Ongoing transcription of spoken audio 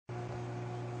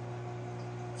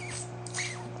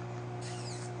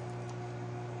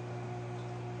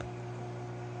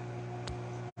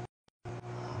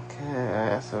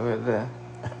So with that.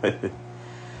 Boy,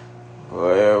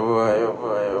 oh boy, oh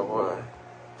boy, oh boy.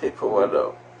 People, what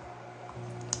up?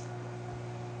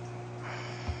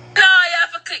 No, you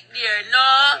have to click there.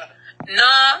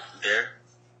 No. There?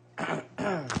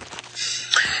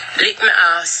 Lick my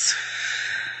ass.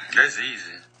 That's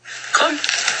easy. Come.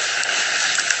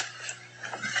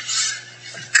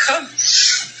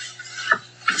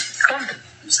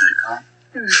 You said come?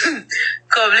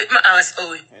 Come, lick my ass,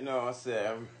 Owen. You know what I'm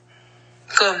saying?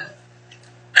 Come. I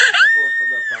both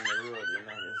forgot on the road, you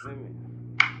know, you see me?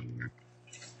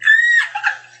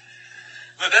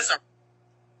 Look, that's a...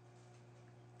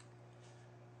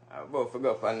 I both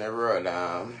forgot on the road,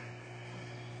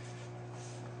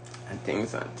 and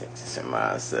things, you see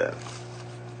myself.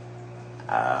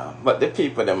 But the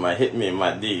people that might hit me in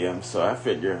my DM, so I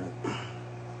figure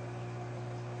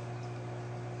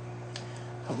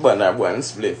but I one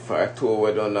split for 2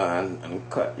 with on and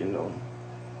cut, you know.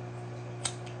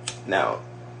 Now,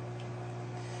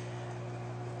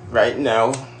 right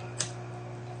now,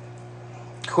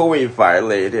 Howie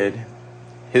violated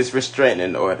his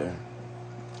restraining order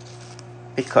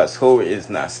because Howie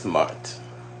is not smart.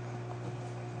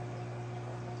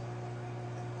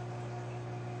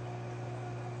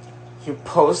 He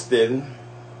posted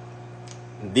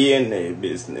DNA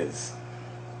business.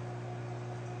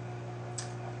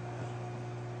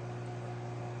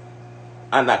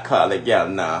 And I call a girl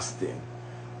nasty.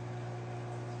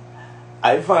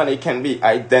 Ivany can be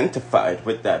identified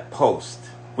with that post,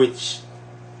 which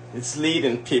is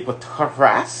leading people to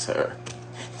harass her.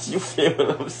 You feel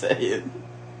what I'm saying?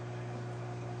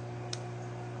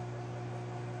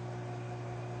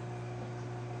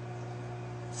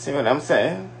 See what I'm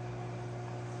saying?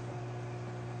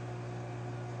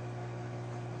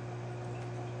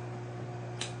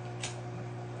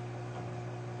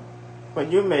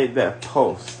 When you made that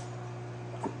post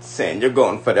saying you're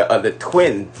going for the other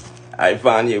twin,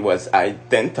 Ivany was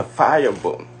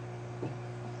identifiable.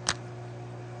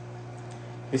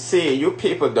 You see, you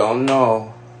people don't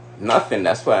know nothing.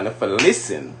 That's why I never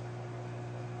listen.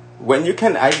 When you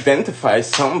can identify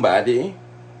somebody,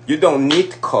 you don't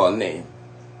need to call name.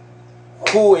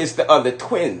 Who is the other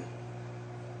twin?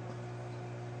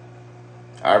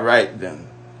 Alright then.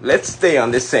 Let's stay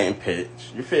on the same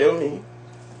page. You feel me?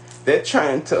 They're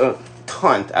trying to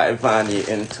taunt Ivany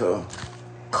into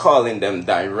calling them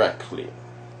directly.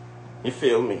 You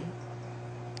feel me?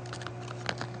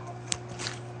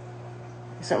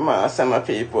 Some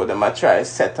people, they might try to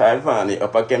set Ivany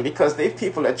up again because these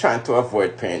people are trying to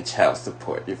avoid paying child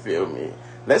support. You feel me?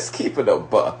 Let's keep it a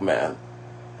buck, man.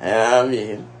 You know what I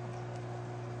mean?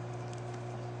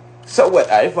 So what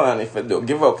Ivany for do?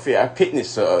 Give up for our picnic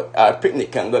so our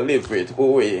picnic can go live with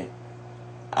Howie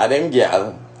and them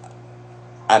girl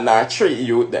and our 3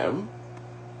 youth them.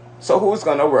 So who's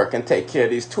gonna work and take care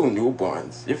of these 2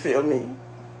 newborns? You feel me?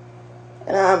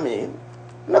 You know what I mean?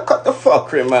 Now cut the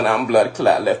fuckery, man, and blood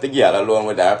clot. Left the girl alone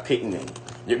with our picnic.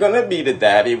 You're gonna be the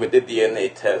daddy with the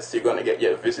DNA test. You're gonna get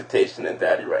your visitation and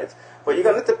daddy rights. But you're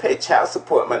gonna have to pay child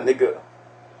support, my nigga.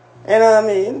 You know what I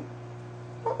mean?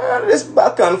 This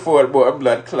back and forth, boy,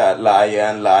 blood clot, liar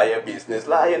and liar business.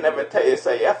 Liar never tell you,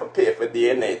 so you have to pay for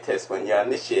DNA test when you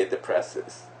initiate the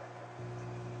process.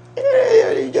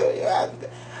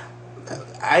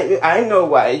 I know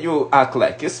why you act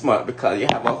like you're smart, because you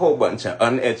have a whole bunch of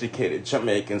uneducated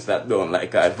Jamaicans that don't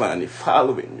like Ivany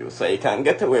following you, so you can't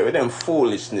get away with them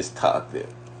foolishness talk there.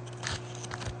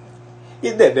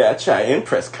 You did there try to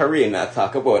impress Karina,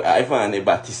 talk about Stinky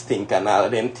Batty and all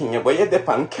of them things, but you dip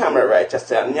on camera right, just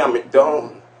say, yam it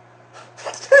down.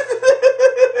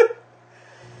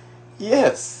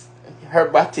 Yes, her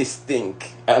body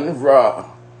stink and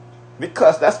raw.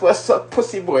 Because that's what suck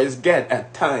pussy boys get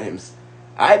at times.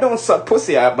 I don't suck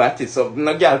pussy or body, so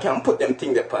no girl can put them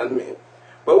things upon me.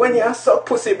 But when you suck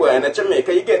pussy boy in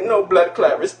Jamaica, you get no blood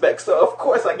clot respect. So of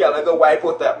course a girl go wipe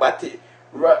out that body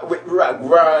with rag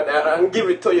and give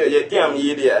it to you, you damn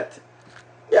idiot.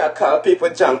 Yeah, call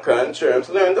people junker and germs.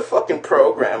 Learn the fucking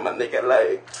program, and they get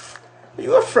like,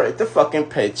 you afraid to fucking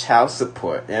pay child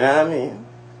support, you know what I mean?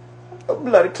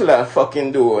 Blood clot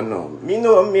fucking do no. Me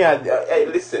know me, hey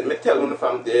listen, me tell you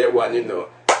from day one, you know.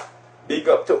 Big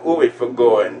up to Howie for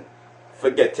going, for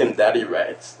getting daddy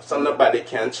rights. So nobody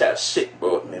can chat shit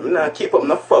about me. Me not keep up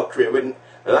no fuckery with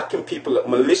locking people up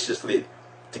maliciously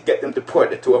to get them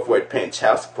deported to avoid paying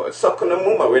child support. Suck on the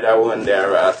mama with that one there,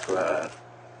 rascal.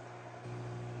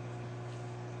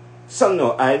 So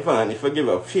no, Ivany, if you give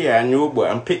up fear and you boy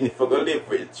and picnic for go live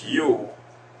with you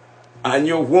and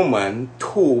your woman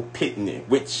 2 picnic,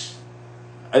 which,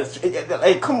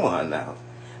 like, come on now.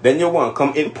 Then you want to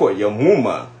come import your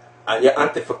mama and your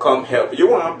auntie for come help. You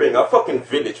want to bring a fucking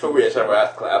village for raise a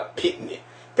rascal a picnic.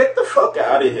 Get the fuck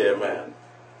out of here, man.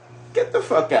 Get the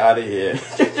fuck out of here.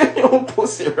 You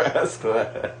pussy rascal.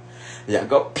 You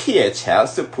got pay child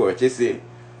support, you see.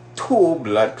 2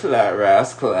 blood clot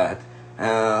rascal.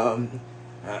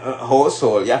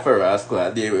 Household, you have a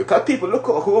rascal deal with. Because people look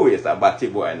at who is a batty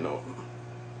boy now.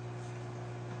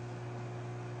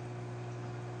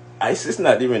 Ice is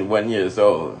not even 1 year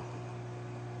old.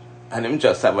 And him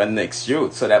just have a next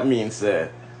youth. So that means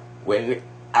when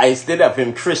Ice did have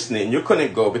him christening, you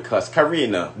couldn't go because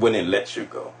Karina wouldn't let you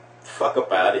go. Fuck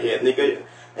up out of here, nigga.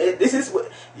 Hey, this is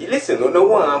what you listen, no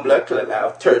one blood clot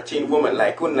have 13 women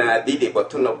like who nah did it,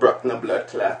 but who no broke no blood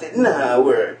clot. It nah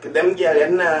work. Them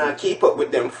girls nah keep up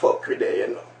with them fuckery there,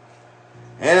 you know.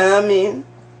 You know what I mean?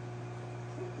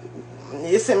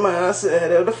 You see man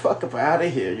said the fuck up out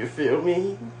of here, you feel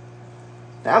me?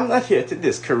 I'm not here to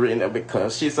diss Karina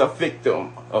because she's a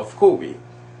victim of Howie.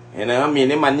 You know what I mean?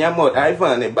 They man yamot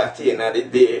Ivany Batty in the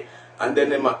day, and then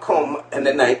they might come in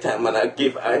the night time and I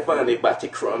give Ivany Batty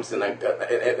crumbs and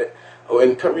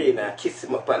when Karina kiss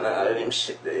him up and all of them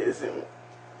shit there, you see me?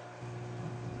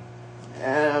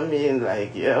 I mean,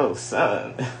 like, yo,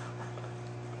 son.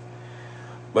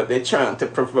 But they're trying to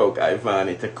provoke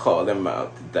Ivany to call them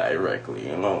out directly,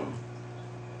 you know?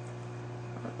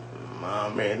 I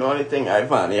mean, the only thing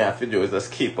Ivany have to do is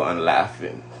just keep on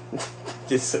laughing.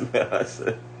 Just you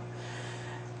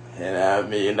know what I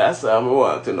mean? That's all I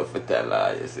want to know for tell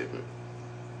her, you see me?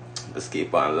 Just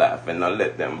keep on laughing, not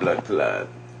let them blood clot.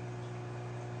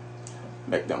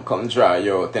 Make them come draw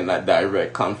you out in a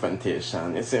direct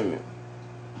confrontation, you see me?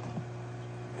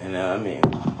 You know what I mean?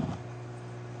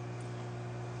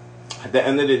 At the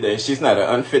end of the day, she's not an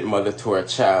unfit mother to her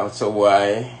child, so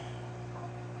why?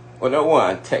 I don't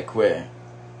want to take away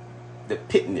the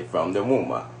pitney from the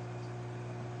woman.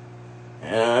 You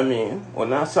know what I mean? We're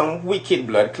not some wicked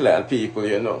blood clot people,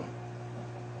 you know.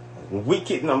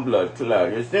 Wicked no blood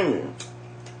clot, you see me?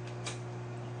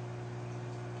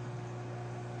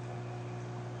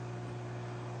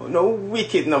 No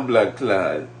wicked no blood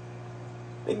clot.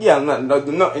 The girl not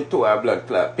do nothing to her blood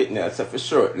clot pitney except for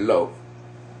short love.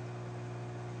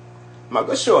 I'm going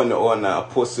to show no one a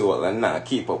pussy hole and not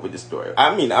keep up with the story.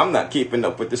 I mean, I'm not keeping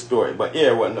up with the story, but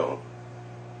here we know.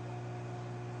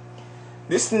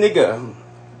 This nigga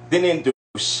didn't do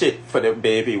shit for the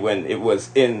baby when it was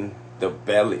in the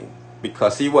belly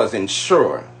because he wasn't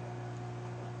sure.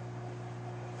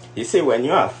 You see, when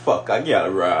you a fuck a girl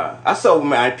raw, I saw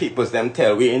my peoples them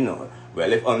tell we, you know,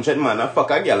 well, if 100 man a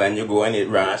fuck a girl and you go and it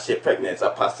raw and she pregnant, it's a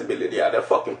possibility of the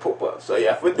fucking poop up. So you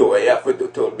have to do what you have to do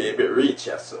till baby reach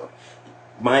you, so.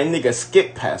 My nigga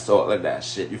skip past all of that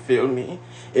shit, you feel me?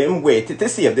 Him waited to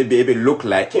see if the baby look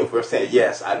like him for saying,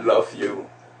 yes, I love you.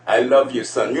 I love you,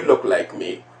 son. You look like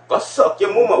me. Go suck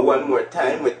your mama one more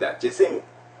time with that, you see me?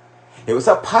 It was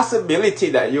a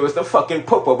possibility that you was the fucking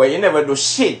pooper, but you never do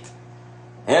shit.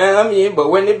 You know what I mean?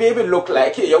 But when the baby look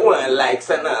like you, you want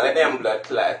likes and all of them blood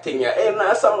clot thing. Hey,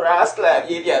 now some rascal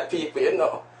idiot people, you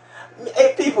know.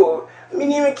 Hey, people, me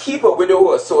didn't even keep up with the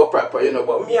whole so proper, you know,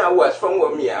 but me I watch from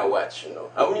what me I watch, you know.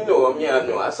 And me know what me I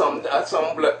know. Some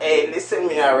blood, hey, listen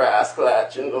me a rascal,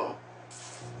 you know.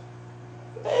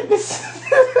 Hey, listen.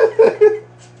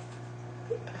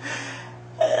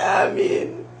 I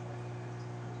mean,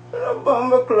 a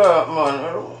bomber clock,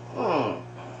 man.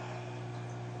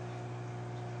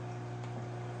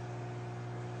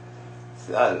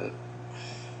 Son.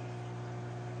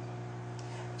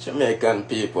 Jamaican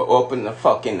people, open the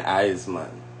fucking eyes,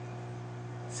 man.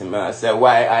 See, man, I say,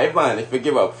 why Ivan, if you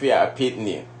give up for your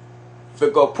pitney, if you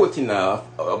go put in a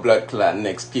blood clot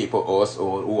next people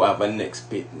household who have a next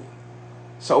pitney.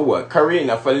 So what?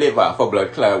 Karina for live off for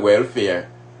blood clot welfare,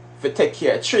 if you take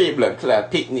care of 3 blood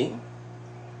clot pitney.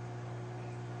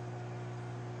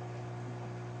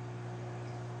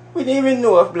 We didn't even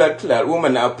know if blood clot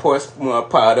woman are post more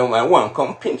pardon and one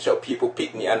come pinch up people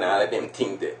pitney and all of them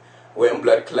things there. When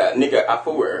blood clot nigga have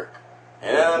to work.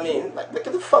 You know what I mean? Like, get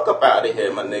the fuck up out of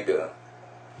here, my nigga.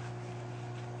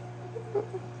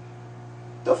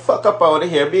 The fuck up out of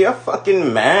here. Be a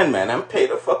fucking man, and pay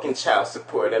the fucking child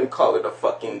support and call it a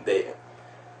fucking day.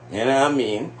 You know what I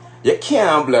mean? You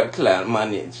can't blood clot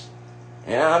manage.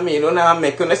 You know what I mean? Don't now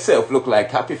make yourself look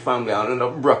like happy family and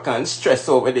no broke and stress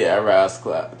over there,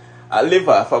 rascal. I live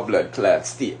off a blood clot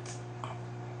state.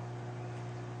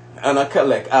 And I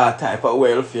collect all type of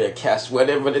welfare cash,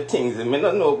 whatever the things. I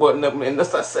don't know about nothing.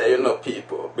 That's I say, you know,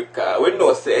 people. Because we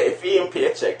know, say, if he in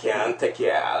paycheck, can't take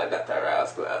care of all of that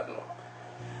rascal. No.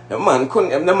 The man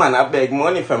couldn't, the man I beg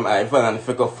money from Ivan if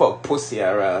he go fuck pussy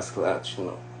a rascal, you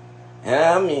know. You know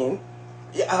what I mean?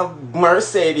 You have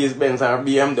Mercedes Benz or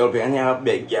BMW and you have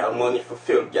big girl money for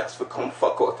fill gas for come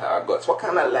fuck out our guts. What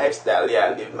kind of lifestyle you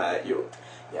live, my youth?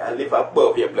 You live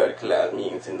above your blood clot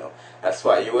means, you know. That's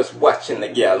why you was watching the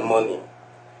girl money.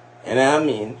 You know what I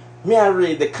mean? Me I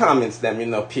read the comments them, you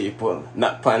know, people.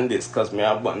 Not pan this cause me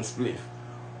a bun spliff.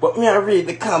 But me I read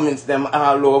the comments them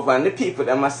all over and the people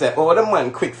them I say, oh the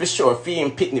man quick for sure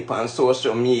feeling pitney on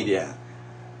social media.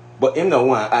 But him no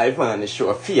want Ivany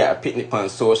show fear pitney on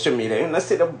social media. You know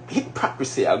see the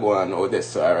hypocrisy I go on all this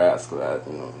so I ask that,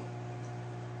 you know.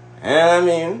 You know what I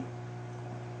mean?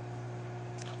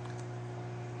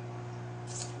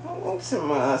 What's the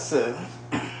matter?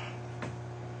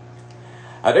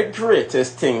 The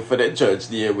greatest thing for the judge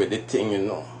there with the thing, you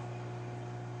know.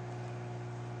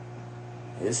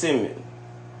 You see me?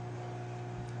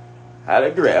 I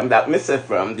agree. I'm that myself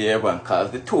from there one cause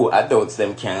the two adults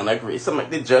them can't agree. So make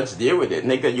the judge deal with it.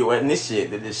 Nigga, you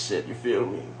initiated this shit, you feel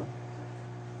me?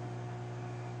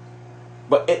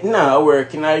 But it now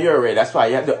working out your way. That's why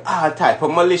you have to do all type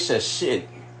of malicious shit.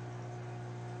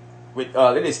 With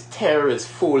all of this terrorist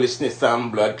foolishness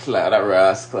and blood clot or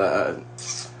rascal.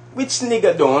 Which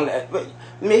nigga don't?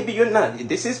 Maybe you're not.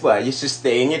 This is why you should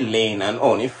stay in your lane and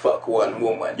only fuck one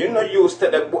woman. You're not used to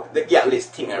the gallus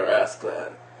thing or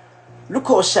rascal. Look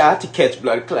how short he catch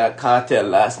blood clot cartel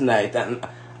last night and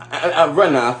I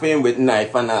run off him with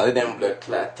knife and all of them blood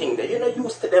clot thing. You're not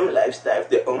used to them lifestyle.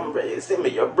 The hombre, you see me,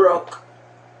 you're broke.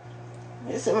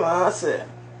 You see me, I say.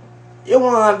 You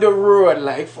want the road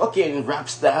like fucking rap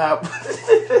star.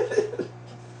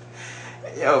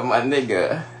 Yo, my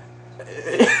nigga.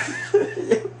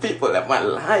 People are my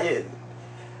lying.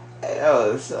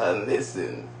 Yo, son,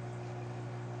 listen.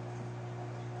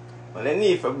 When they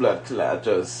need for blood clot,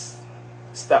 just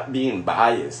stop being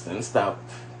biased and stop,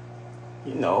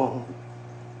 you know,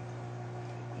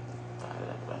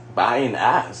 buying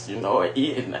ass, you know, or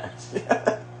eating ass.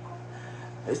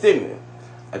 You see me?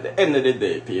 At the end of the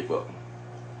day, people,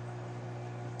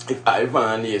 if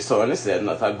Ivany is so said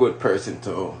not a good person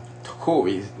to who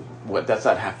is, what does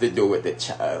that have to do with the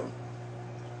child?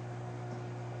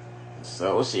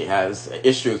 So she has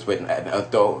issues with an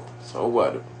adult. So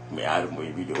what? We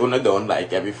don't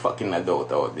like every fucking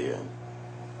adult out there.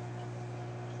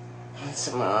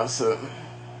 So,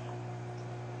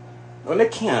 when they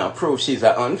can't prove she's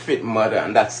an unfit mother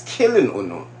and that's killing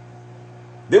Uno.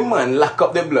 The man lock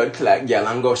up the blood clot girl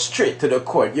and go straight to the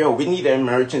court. Yo, we need an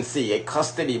emergency, a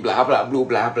custody, blah, blah, blah,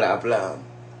 blah, blah, blah.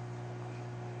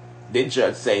 The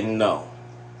judge say no.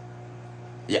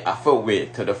 You have to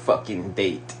wait to the fucking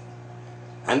date.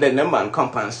 And then the man come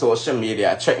on social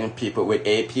media threatening people with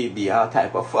APB, all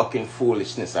type of fucking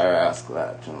foolishness or ask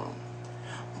that, you know.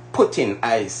 Putting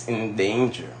ice in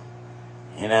danger.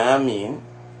 You know what I mean?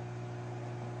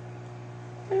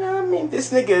 You know what I mean?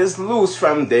 This nigga is loose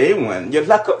from day one. You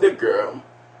lock up the girl.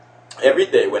 Every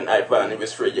day when Ivany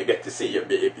was free, you get to see your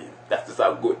baby. That is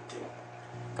a good thing.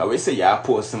 Because we say you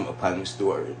post him up on the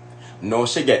story. No,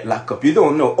 she get locked up. You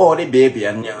don't know all the baby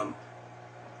and yam.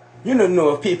 You don't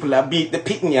know if people are beat the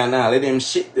pitney and all of them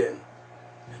shit then.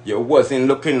 You wasn't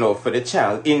looking out for the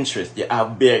child interest. You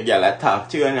have bare girl that talk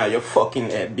to you and now you're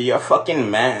fucking head. Be a fucking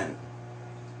man.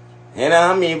 You know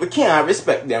what I mean? We can't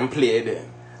respect them play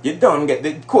then. You don't get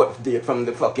the court date from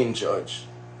the fucking judge.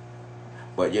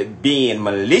 But you're being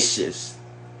malicious.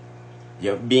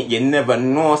 You never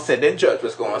know said the judge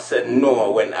was going to say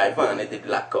no when Ivany did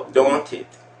lock up, don't it?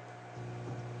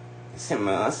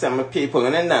 Some people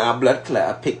in the now blood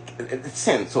clot pick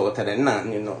sense out of the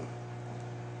none, you know.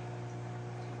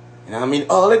 You know what I mean?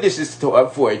 All of this is to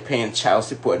avoid paying child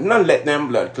support. Don't let them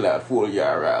blood clot fool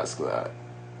your ass, clot.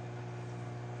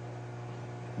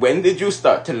 When did you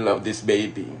start to love this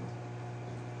baby?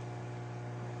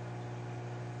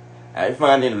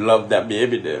 Ivany loved that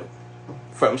baby there.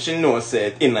 From she knows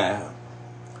said in her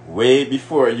way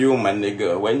before you, my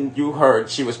nigga. When you heard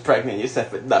she was pregnant, you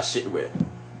said that shit way.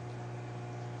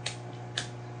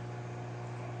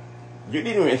 You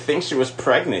didn't even think she was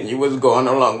pregnant. You was going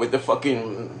along with the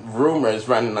fucking rumors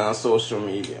running on social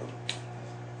media.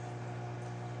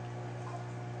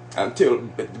 Until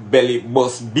the belly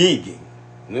bust big.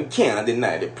 You can't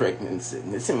deny the pregnancy.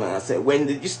 This man said, when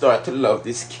did you start to love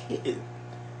this kid? You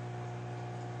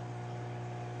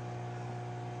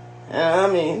know what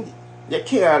I mean? You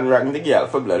can't rang the girl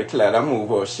for bloody clot and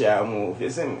move or she move, you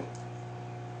see me?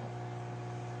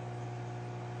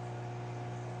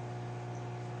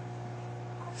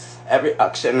 Every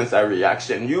action is a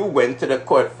reaction. You went to the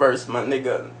court first, my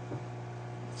nigga.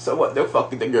 So what the fuck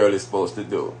the girl is supposed to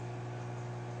do?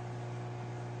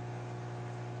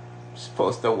 She's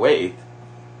supposed to wait.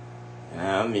 You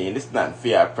know what I mean? It's not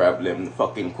fair problem. The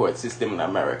fucking court system in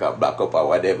America block up or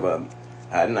whatever.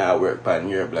 And now work on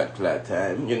your blood clot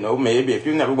time. You know, maybe if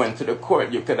you never went to the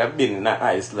court, you could have been in a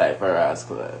ice life or ass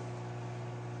clot.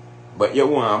 But you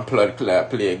want blood clot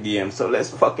play games, so let's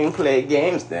fucking play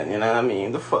games then, you know what I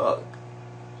mean? The fuck?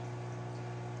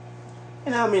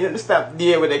 You know what I mean? Stop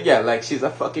dealing with a girl like she's a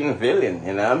fucking villain,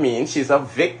 you know what I mean? She's a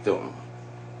victim.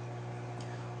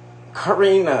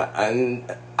 Karina and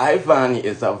Ivany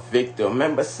is a victim.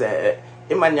 Remember, say,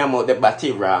 he man yam out the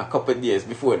batty raw a couple days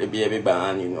before the baby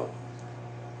born, you know.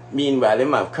 Meanwhile,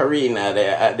 him have Karina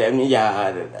there at them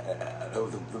yard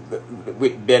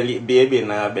with baby in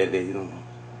her belly, you know.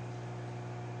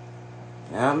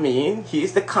 You know what I mean?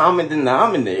 He's the common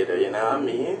denominator, you know what I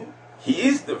mean?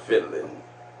 He's the villain.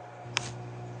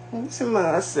 See what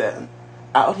I said?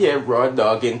 Out here raw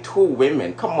dogging 2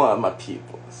 women. Come on, my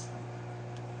peoples.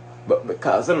 But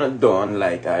because I'm done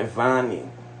like Ivany,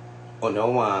 I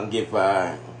don't want to give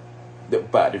her the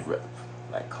body rep.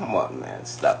 Like, come on, man,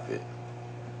 stop it.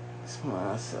 See what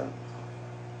I said?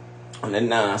 And then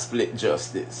now split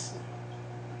justice.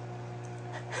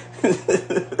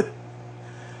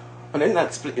 And they're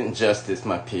not splitting justice,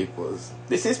 my peoples.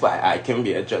 This is why I can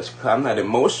be a judge, because I'm not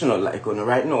emotional like on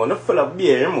right now. I'm full of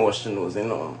beer emotionals, you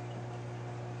know.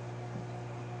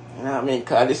 You know what I mean?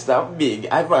 Because this stuff big.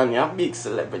 Ivany a big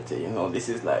celebrity, you know. This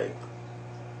is like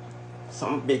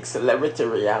some big celebrity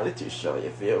reality show, you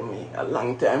feel me? A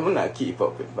long time when I keep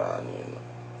up with Van, you know.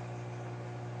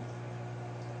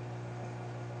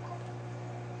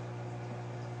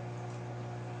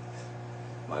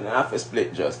 Man, I have to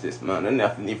split justice, man. I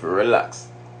have to need to relax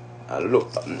and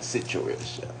look at the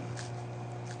situation.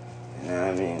 You know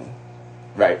what I mean?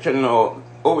 Right, you know,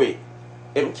 Howie,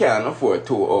 him can't afford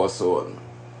 2 also.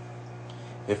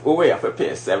 If Howie have to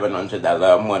pay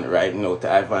 $700 a month right now to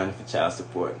Ivany for child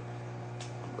support,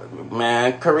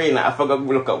 man, Karina, I forgot to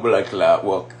look up blood clot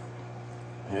work.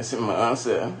 You see my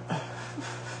answer?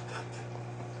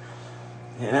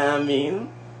 You know what I mean?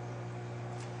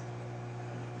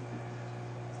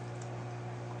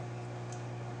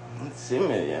 See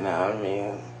me, you know what I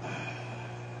mean?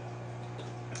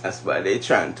 That's why they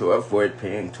trying to avoid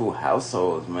paying 2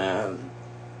 households, man.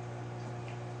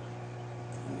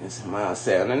 This man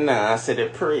said, and now I said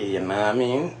it pray, you know what I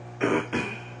mean?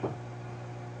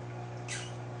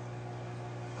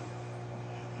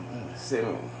 See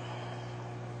me.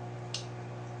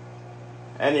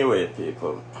 Anyway,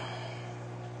 people.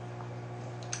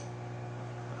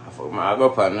 I thought I go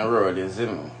up on the road, you see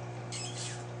me?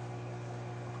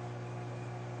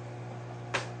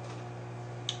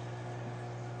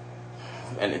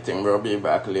 Anything will be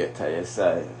back later, yes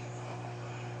I.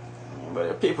 But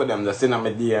the people them that send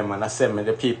me DM and I send me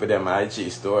the people them IG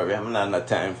story. I'm not no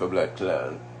time for blood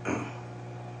clot.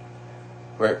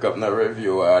 Work up no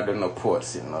review or do no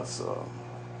post, you know, so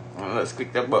let's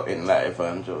click the button live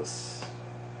and just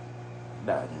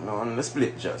that, you know, and the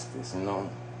split justice, you know.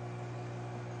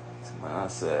 That's what I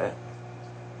say.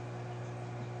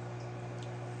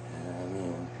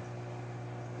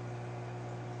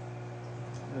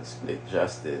 Split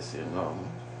justice, you know.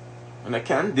 And I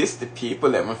can't diss the people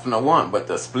them if no want, but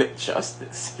the split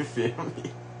justice, you feel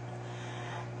me?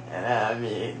 You know what I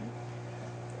mean?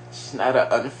 She's not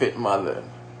an unfit mother.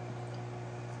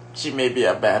 She may be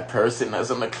a bad person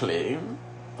as I'm a claim,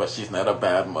 but she's not a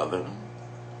bad mother.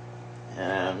 You know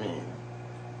what I mean?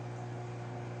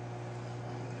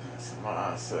 That's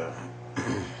my answer.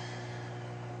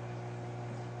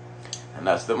 And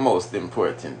that's the most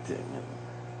important thing, you know.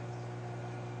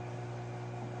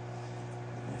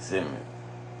 See me?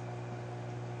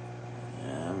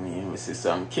 Yeah, I mean, we see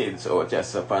some kids out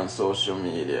just up on social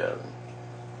media.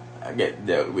 I get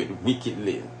dealt with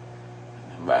wickedly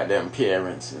by them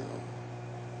parents, you know.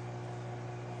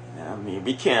 You know what I mean?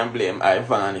 We can't blame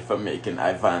Ivany for making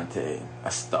Ivante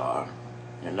a star.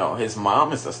 You know, his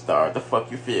mom is a star. What the fuck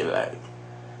you feel like?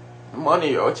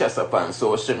 Money out just up on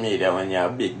social media when you're a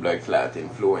big blood clot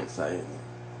influencer, you know.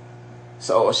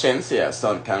 So Shensea's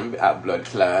son can have blood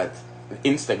clot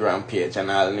Instagram page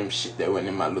and all them shit there when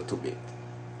him a little bit.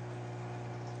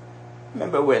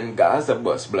 Remember when Gaza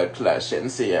bust blood clot,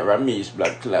 Shensia, Ramesh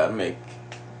blood clot make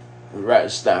Raj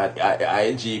start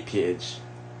IG page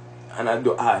and I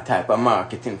do all type of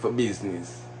marketing for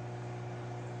business.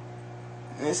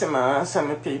 And you see, man,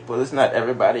 some people, it's not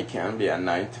everybody can be a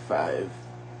 9 to 5,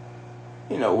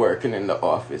 you know, working in the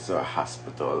office or a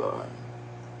hospital or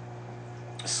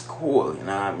school, you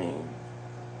know what I mean?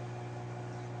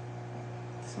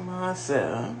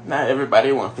 Myself. Not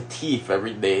everybody wants for teeth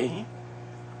every day.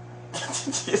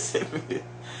 You see me?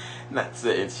 Not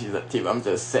saying she's a thief, I'm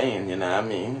just saying, you know what I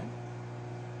mean?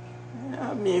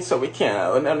 I mean, so we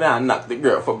can't knock the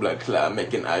girl for blood clot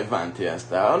making Ivany and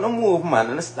stuff. I don't move, man,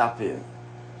 and stop it.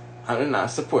 I don't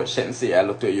not support Shensi, I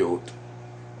look to youth.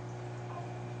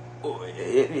 Oh,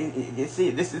 you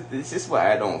see, this is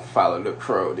why I don't follow the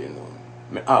crowd, you know.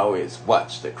 I always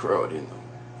watch the crowd, you know.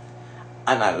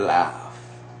 And I laugh.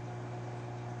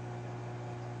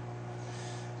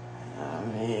 I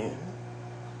mean,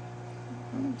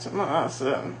 it's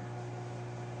awesome.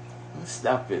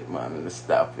 Stop it, man,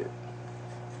 stop it.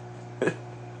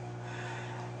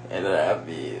 And I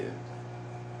mean,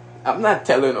 I'm not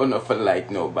telling enough for like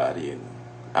nobody, you know.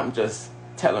 I'm just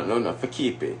telling enough for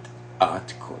keep it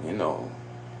article, you know.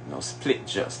 Split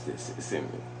justice, you see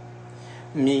me.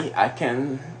 Me, I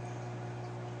can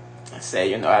say,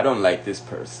 you know, I don't like this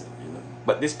person, you know,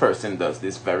 but this person does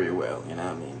this very well, you know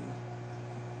what I mean?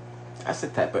 That's the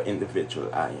type of individual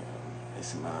I am.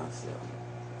 It's myself.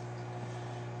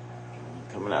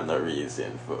 Coming out no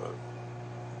reason for,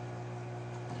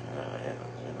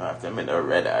 you know, after I'm in a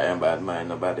red eye and bad mind,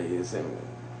 nobody is in.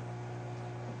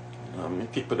 You know, I mean,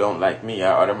 people don't like me,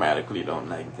 I automatically don't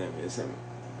like them, isn't it?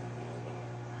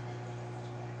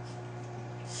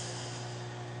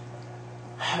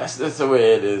 That's just the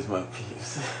way it is, my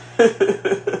peeps.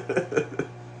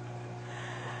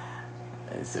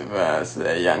 It's about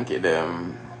say Yankee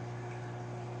them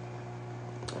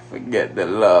forget the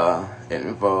law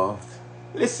involved.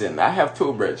 Listen, I have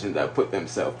two brethren that put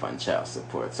themselves on child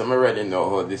support, so I already know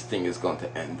how this thing is going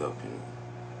to end up, you know.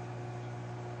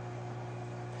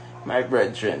 My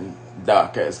brethren,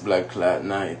 dark as blood clot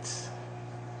night,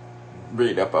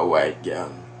 breed up a white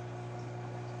girl.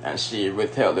 And she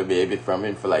withheld the baby from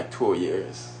him for like 2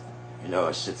 years. You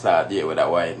know, she started there with a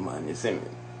white man, you see me?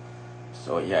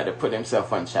 So he had to put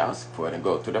himself on child support and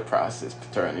go through the process,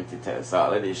 paternity tests,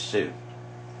 all of this shit.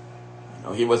 You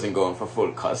know, he wasn't going for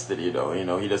full custody though, you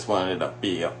know, he just wanted to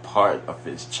be a part of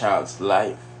his child's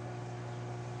life.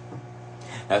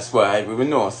 That's why we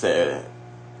know, say,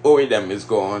 them is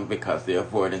going because they're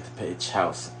avoiding to pay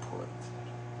child support.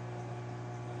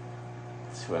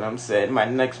 What I'm saying, my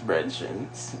next brethren,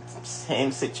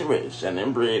 same situation,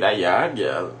 and breed a young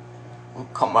girl,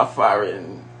 come a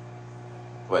foreign,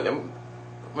 well,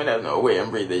 I don't know where and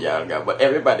breed the young girl, but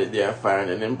everybody there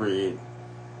foreign and breed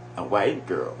a white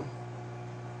girl.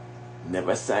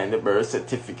 Never signed the birth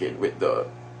certificate with the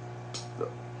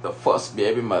first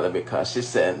baby mother because she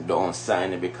said don't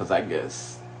sign it because I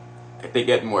guess they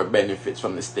get more benefits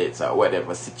from the States or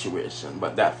whatever situation,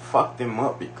 but that fucked him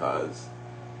up because,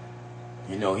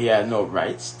 you know, he had no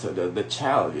rights to the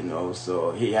child, you know,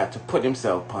 so he had to put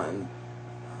himself on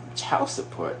child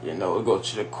support, you know, go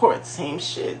to the court, same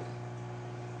shit.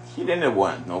 He didn't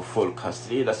want no full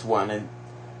custody, he just wanted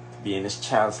to be in his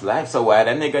child's life. So why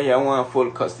the nigga you want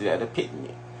full custody of the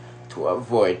picnic? To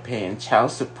avoid paying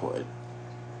child support.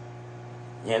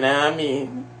 You know what I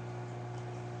mean?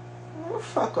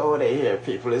 Fuck over here,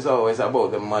 people. It's always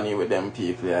about the money with them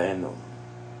people, you know.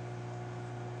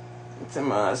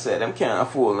 I said, them can't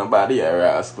fool nobody here,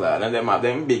 rascal. And them have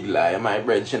them big lie. My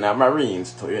brethren are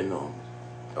Marines too, you know.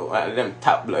 Them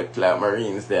top blood clot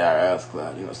Marines they are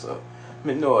rascal, you know. So,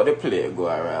 me know the play go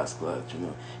a rascal, you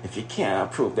know. If you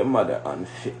can't prove the mother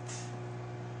unfit,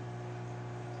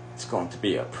 it's going to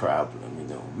be a problem, you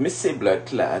know. Me see blood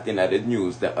clot in the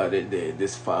news the other day.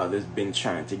 This father's been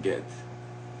trying to get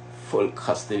full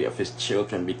custody of his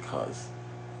children because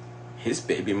his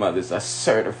baby mother's a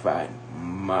certified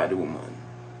mad woman.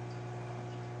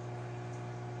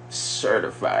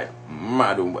 Certified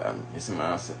mad woman. You see what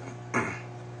I'm saying?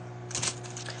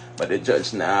 But the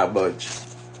judge now budge.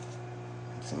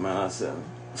 You see what I'm saying?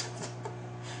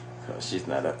 Because she's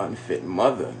not an unfit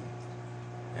mother.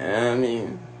 You know what I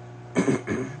mean?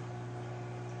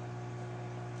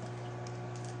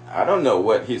 I don't know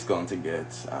what he's going to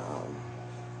get.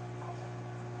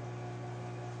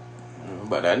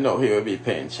 But I know he will be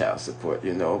paying child support,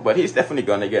 you know. But he's definitely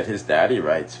going to get his daddy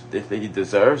rights if he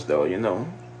deserves, though, you know.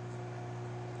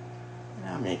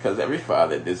 I mean, because every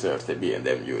father deserves to be in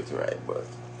them youth, right? But,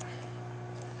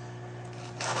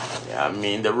 yeah, I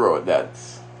mean, the road that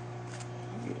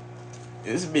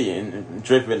is being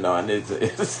driven on is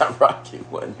a rocky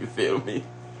one, you feel me?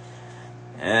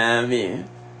 I mean,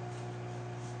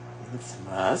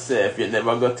 I say if you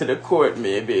never go to the court,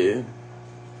 maybe,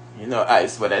 you know,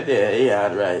 ice what I did,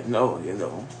 yeah, right, no, you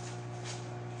know.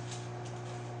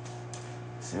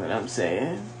 See what I'm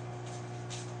saying?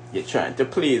 You're trying to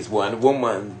please one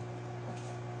woman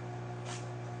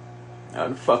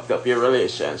and fucked up your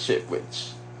relationship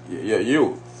with your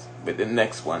youth, with the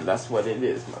next one. That's what it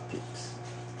is, my peeps.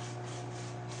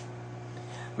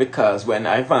 Because when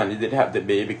Ivany did have the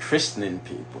baby christening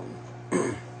people,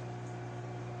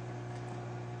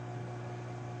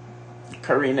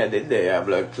 Karina did there have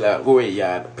blood clot, go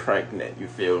yard pregnant, you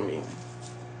feel me?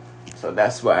 So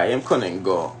that's why I couldn't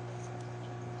go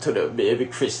to the baby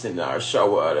christening or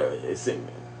shower, you see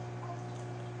me?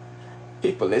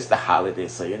 People, it's the holiday,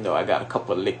 so you know I got a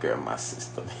couple of liquor in my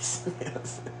system.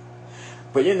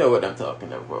 But you know what I'm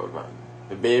talking about, man.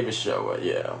 The baby shower,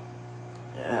 yeah.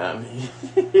 Yeah, I mean.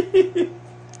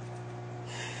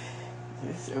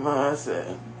 You see what I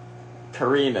said?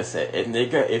 Karina said, "Hey,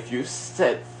 nigga, if you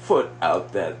set foot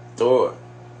out that door,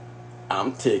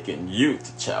 I'm taking you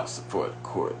to child support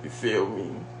court." You feel me?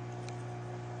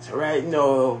 So right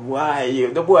now, why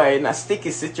you, the boy in a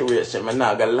sticky situation, I'm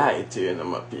not gonna lie to you,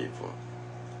 my people.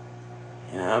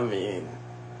 You know what I mean?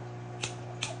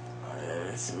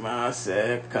 It's my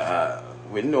say, cause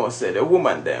we know say the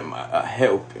woman them are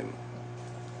helping.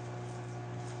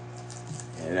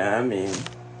 You know what I mean?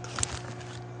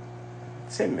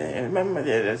 See me, remember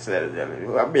they said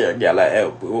I be a girl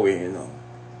help you know.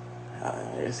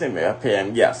 You see me, I pay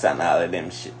them gas and all of them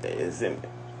shit there, you see me?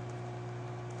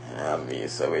 You know what I mean?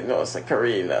 So we know so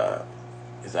Karina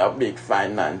is a big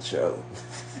financial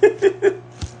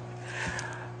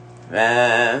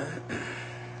man.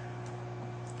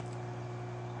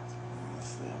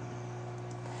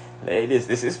 Ladies,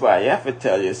 this is why you have to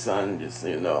tell your son, just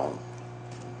you know,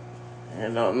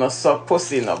 no so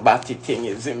pussy, no batty thing,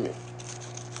 you see me?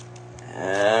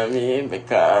 I mean,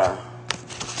 because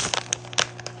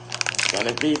it's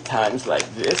gonna be times like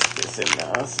this you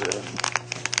know, so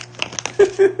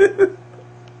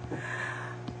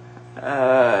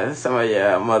some of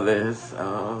your mothers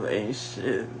ain't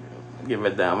shit. Give a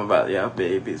damn about your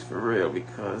babies for real,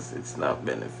 because it's not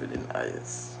benefiting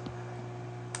us.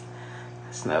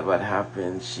 That's not what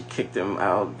happened. She kicked him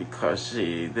out because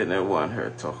she didn't want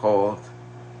her to hold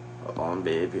her own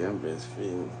baby and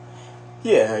breastfeed.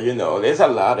 Yeah, you know, there's a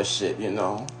lot of shit, you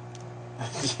know.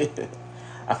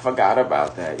 I forgot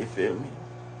about that, you feel me?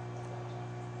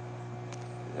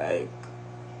 Like,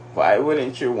 why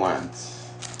wouldn't you want...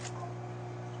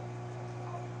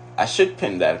 I should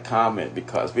pin that comment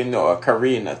because we know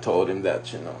Karina told him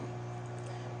that, you know.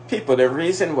 People, the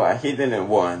reason why he didn't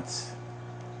want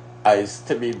is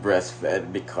to be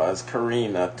breastfed because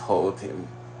Karina told him.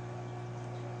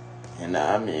 You know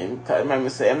what I mean? Because I remember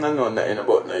saying, I'm not knowing nothing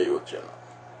about no youth, you know.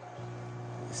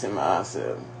 You see my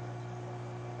answer?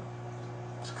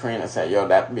 Karina said, yo,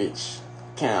 that bitch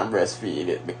can't breastfeed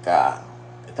it because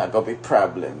it'll go be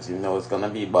problems. You know, it's going to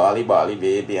be bally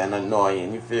baby and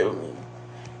annoying, you feel me?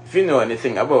 If you know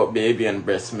anything about baby and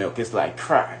breast milk, it's like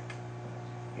crack.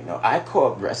 You know, I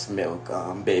call breast milk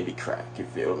baby crack, you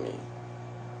feel me?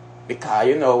 Because,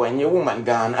 you know, when your woman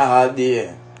gone all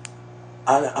day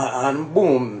and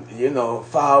boom, you know,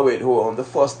 forward home, the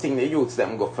first thing the youths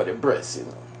them go for the breast, you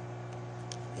know.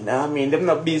 You know what I mean? Them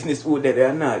not business who they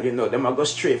are not, you know. Them a go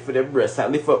straight for the breast. I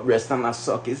lift up breast and I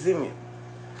suck, you see me?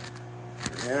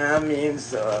 You know what I mean?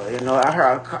 So, you know, I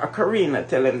heard Karina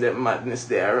telling them madness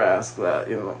there, rascal,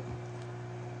 you know.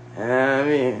 You know what I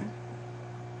mean?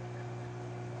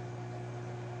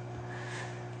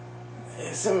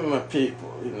 Some of my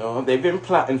people, you know, they've been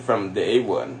plotting from day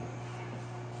one.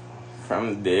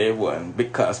 From day one.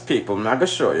 Because people, I'm not going to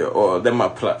show you all, them are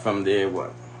plot from day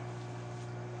one.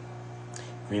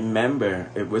 Remember,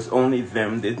 it was only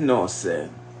them that know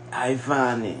said,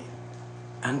 Ivany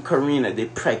and Karina, they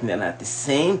pregnant at the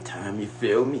same time, you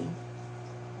feel me?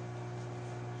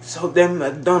 So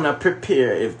them don't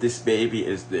prepare if this baby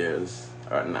is theirs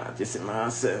or not. You see what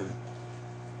I'm saying?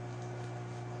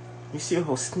 You see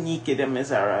how sneaky them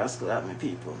is are rascal at me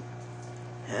people.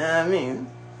 You know what I mean?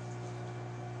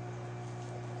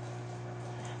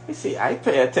 You see, I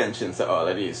pay attention to all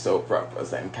of these soap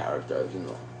operas and characters, you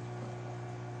know.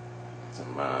 To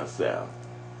myself.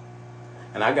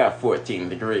 And I got 14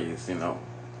 degrees, you know.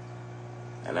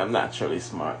 And I'm naturally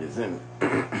smart, isn't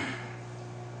it?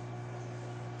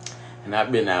 And I've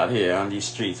been out here on these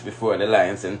streets before the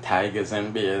lions and tigers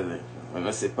and bears. When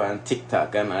I sit on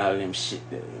TikTok and all them shit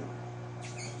there, you know.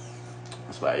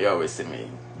 That's why you always see me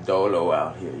dolo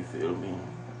out here, you feel me?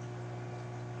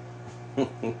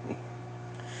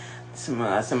 Some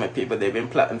of my people, they've been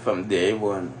plotting from day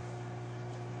one.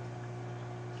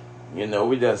 You know,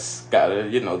 we just gotta,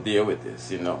 you know, deal with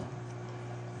this, you know.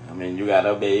 I mean, you got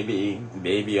a baby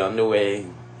on the way. You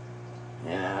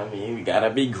know what I mean? We gotta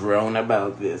be grown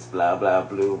about this, blah, blah,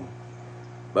 blah.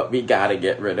 But we gotta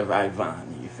get rid of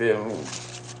Ivany, you feel me?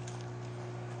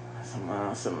 Some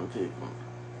awesome people.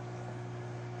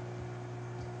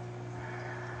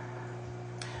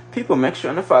 People, make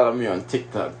sure to follow me on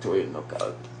TikTok too, you know,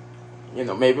 cause, you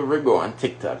know, maybe we'll go on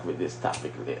TikTok with this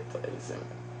topic later, you see me?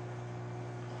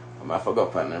 I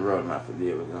forgot on the road, I have to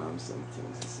deal with some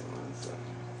things. So.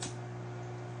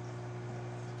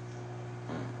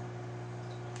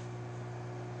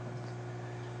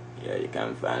 Yeah, you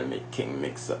can find me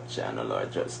Kingmixup channel or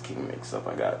just Kingmixup.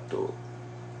 I got two.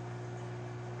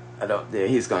 And up there,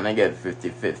 he's gonna get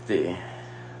 50-50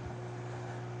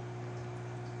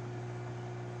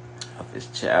 of his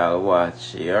child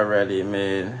watch. He already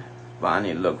made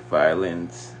Bonnie look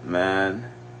violent,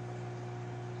 man.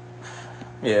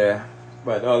 Yeah,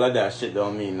 but all of that shit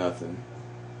don't mean nothing.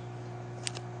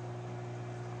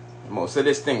 Most of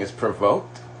this thing is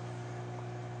provoked.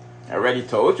 I already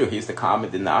told you he's the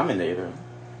common denominator.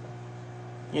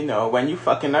 You know, when you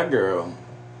fucking a girl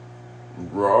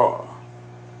raw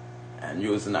and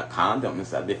using a condom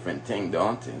is a different thing,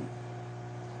 don't it?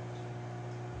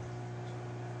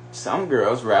 Some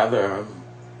girls rather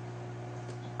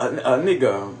a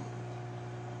nigga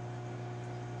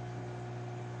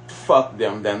fuck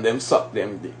them than them suck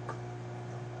them dick.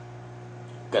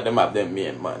 Cause them have them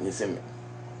main man, you see me?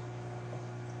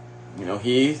 You know,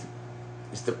 he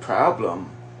is the problem.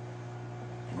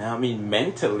 You know what I mean?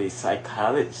 Mentally,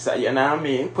 psychology, you know what I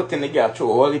mean? Putting the girl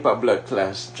through a whole heap of blood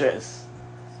clot stress.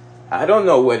 I don't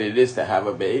know what it is to have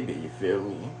a baby, you feel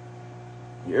me?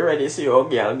 You already see old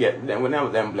girl get them when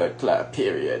them blood clot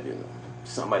period, you know.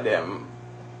 Some of them,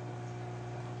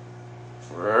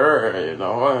 you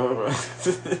know.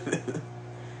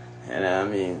 You know what I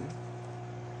mean?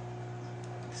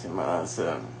 See my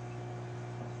son.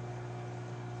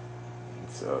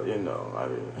 So, you know, I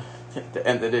mean, at the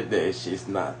end of the day, she's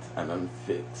not an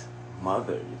unfit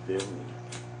mother, you feel me?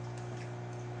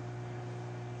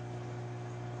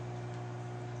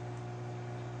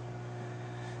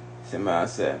 See what I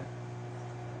said?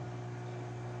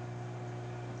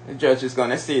 The judge is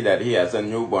gonna see that he has a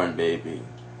newborn baby.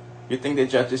 You think the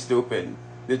judge is stupid?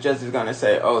 The judge is gonna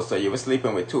say, oh, so you were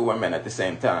sleeping with 2 women at the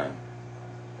same time.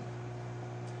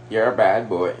 You're a bad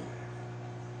boy.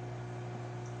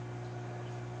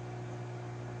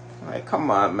 Like, come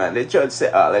on, man. The judge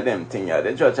say all of them things. Yeah.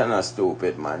 The judge are not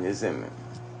stupid, man. You see me?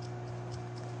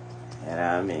 You know what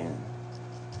I mean?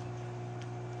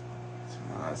 That's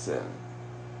what I said.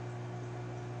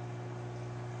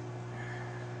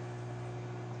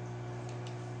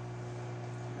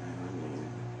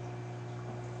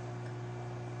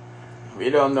 We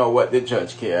don't know what the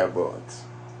judge care about.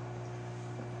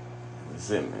 You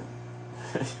see me?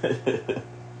 You know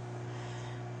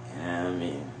what I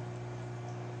mean?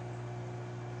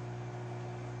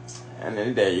 And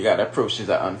then there you gotta prove she's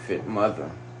an unfit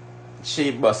mother.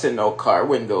 She busting no car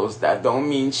windows, that don't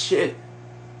mean shit.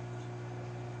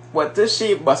 What does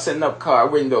she busting up car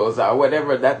windows or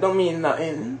whatever, that don't mean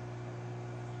nothing.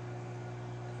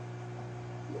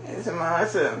 It's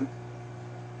awesome.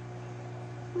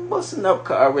 Busting up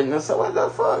car windows, so what the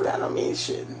fuck, that don't mean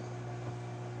shit.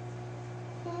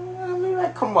 I mean,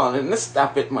 like, come on, and let's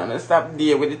stop it, man. Let's stop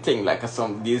dealing with the thing like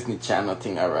some Disney Channel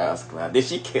thing or rascal. Did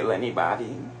she kill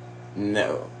anybody?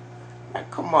 No. Like,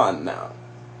 come on now.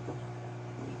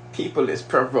 People is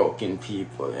provoking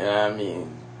people, you know what I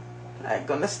mean? Like,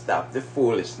 gonna stop the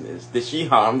foolishness. Did she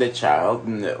harm the child?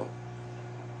 No.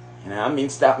 You know what I mean?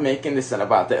 Stop making this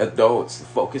about the adults.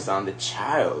 Focus on the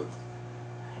child.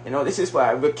 You know, this is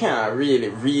why we can't really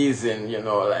reason, you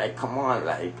know, like, come on,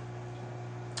 like,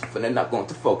 if they're not going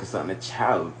to focus on the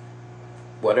child,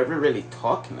 what are we really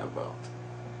talking about?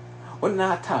 We're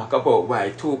not talking about why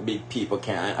two big people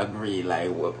can't agree, like,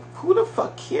 well, who the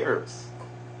fuck cares?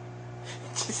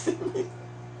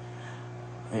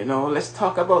 You know, let's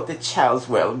talk about the child's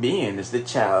well-being. Is the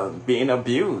child being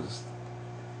abused?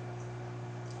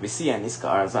 We see any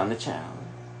scars on the child?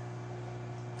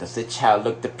 Does the child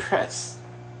look depressed?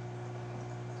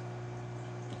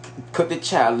 Could the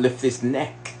child lift his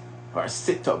neck or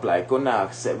sit up like Gunnar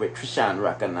said with Krishan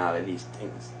Rock and all of these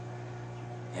things?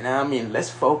 You know what I mean? Let's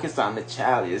focus on the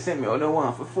child. You see me? I don't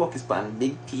want to focus on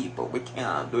big people. We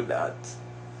can't do that.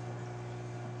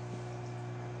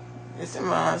 You see what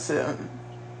I'm saying?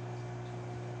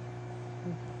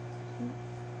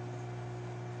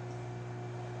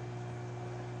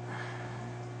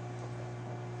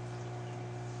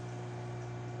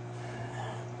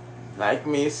 Like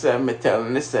me, sir, me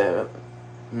telling you, sir,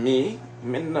 me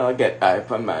not get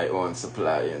hype on my own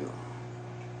supply, you know.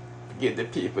 Give the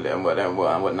people them what they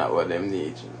want, what not what they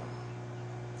need, you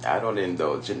know. I don't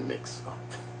indulge in mix-up.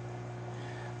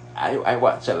 I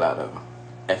watch a lot of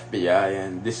FBI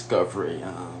and Discovery,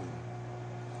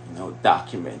 you know,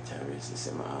 documentaries, you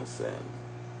see what I'm saying.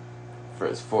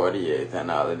 First 48 and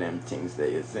all of them things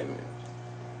that you see me.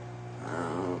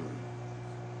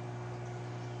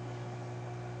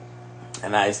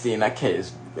 And I seen a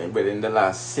case within the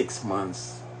last 6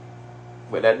 months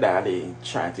with a daddy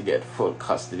trying to get full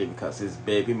custody because his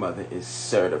baby mother is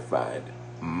certified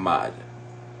mad.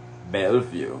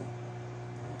 Bellevue.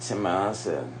 Timon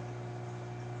said,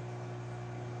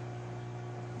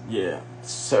 yeah,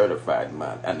 certified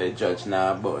mad. And the judge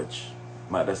now budge.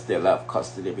 Mother still have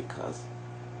custody because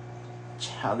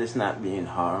child is not being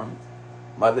harmed.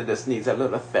 Mother just needs a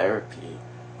little therapy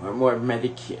or more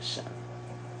medication.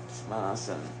 Timon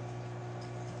said,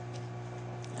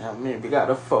 I mean, we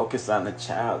gotta focus on the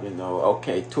child, you know.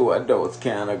 Okay, 2 adults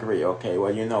can't agree. Okay,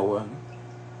 well, you know what?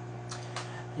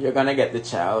 You're gonna get the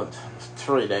child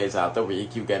 3 days out the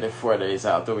week. You get it 4 days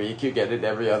out the week. You get it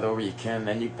every other weekend,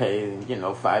 and you pay, you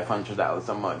know, $500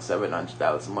 a month,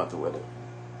 $700 a month with it.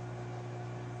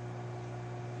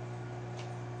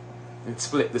 And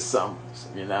split the sums,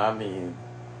 you know what I mean?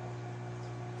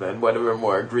 Then whatever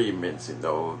more agreements, you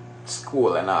know,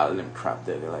 school and all them crap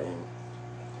that like.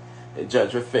 The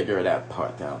judge will figure that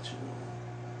part out,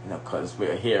 you know, because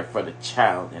we're here for the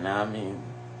child, you know what I mean?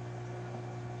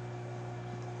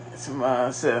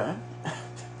 Somebody said,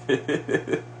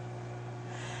 you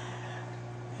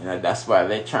know, that's why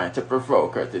they're trying to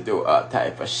provoke her to do all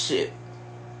type of shit.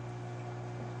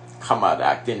 Come out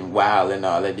acting wild and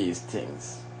all of these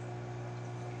things.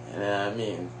 You know what I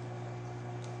mean?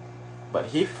 But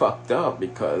he fucked up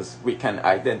because we can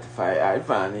identify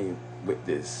Ivany with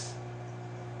this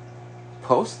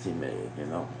post he made, you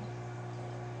know.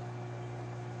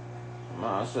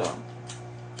 Awesome.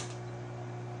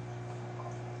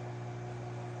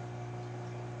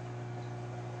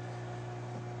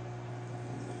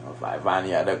 If Ivany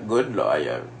had a good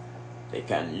lawyer, they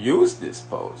can use this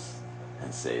post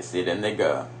and say, see, the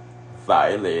nigga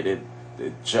violated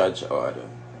the judge order.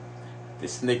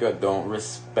 This nigga don't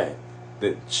respect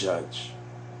the judge.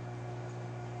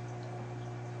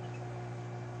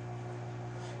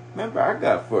 Remember, I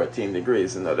got 14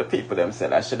 degrees, you know, the people them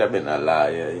said I should have been a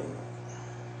liar, you know.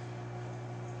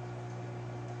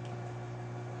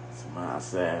 Somebody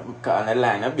said, I'm calling a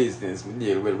line of business we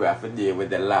deal with, we have to deal with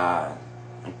the law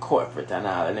and corporate and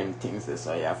all of them things,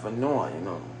 so you have to know, you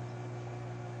know.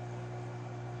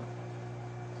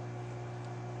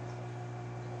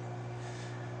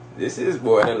 This is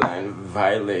borderline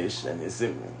violation, you see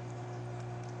me?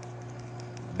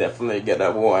 Definitely get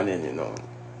a warning, you know.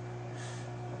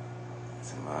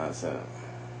 So,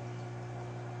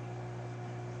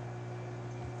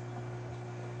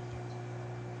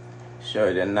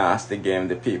 show the nasty game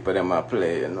the people them are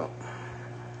play, you know.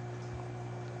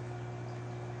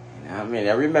 You know what I mean?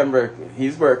 I remember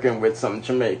he's working with some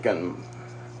Jamaican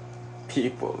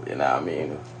people, you know what I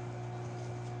mean?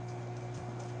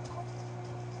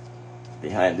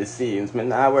 Behind the scenes.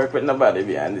 I work with nobody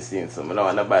behind the scenes, so I don't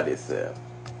want nobody say,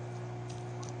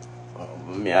 oh,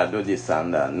 me I do this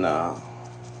and that, no.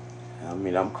 I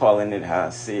mean, I'm calling it how I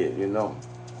see it, you know.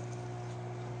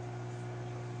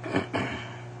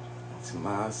 It's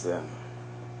myself.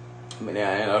 I mean,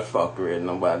 I ain't not fuck with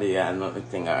nobody. I ain't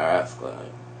nothing I ask. Like.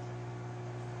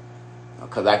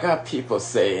 Because I got people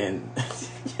saying,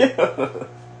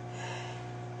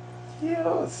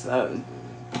 yo, son,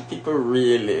 people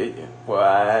really,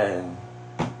 why?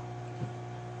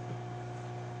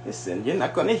 Listen, you're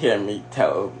not going to hear me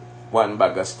tell one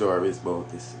bag of stories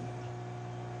about this.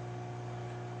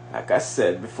 Like I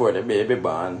said before the baby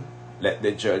born, let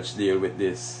the judge deal with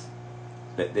this.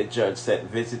 Let the judge set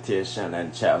visitation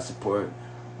and child support.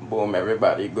 Boom,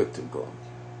 everybody good to go.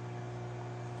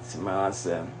 See my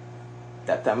answer?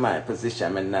 That's my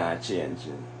position, I'm not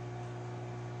changing.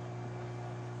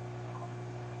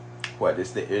 What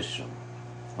is the issue?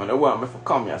 When they want me to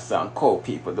come here and call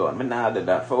people down, I'm not do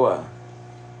that for what?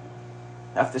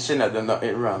 After she not do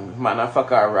nothing wrong, man I fuck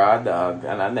her raw dog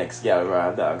and her next girl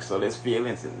raw dog, so there's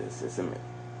feelings in this, isn't it?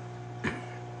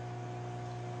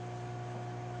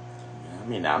 I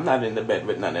mean, I'm not in the bed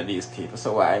with none of these people,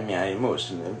 so why am I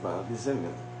emotionally involved, isn't it? You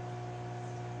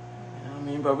know what I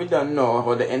mean? But we don't know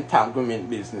how the entanglement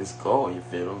business go, you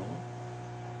feel me?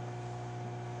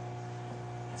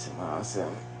 That's what I'm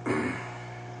saying.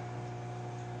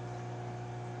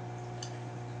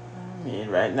 I mean,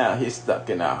 right now he's stuck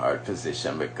in a hard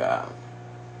position because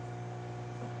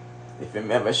if him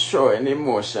ever show any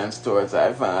emotions towards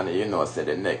Ivany, you know, say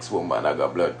the next woman I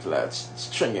got blood clots,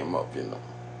 string him up, you know.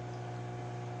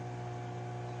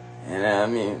 You know what I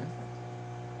mean?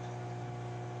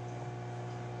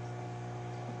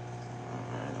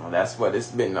 You know, that's what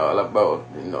it's been all about,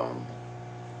 you know.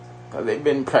 Because they've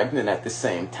been pregnant at the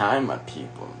same time at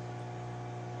people.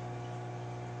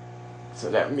 So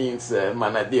that means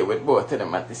man I deal with both of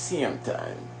them at the same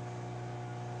time.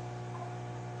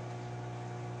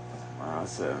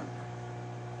 Awesome.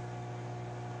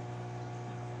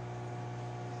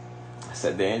 That's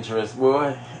a dangerous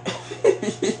boy.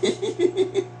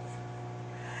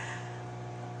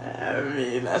 I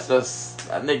mean, that's just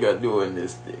a nigga doing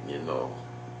this thing, you know.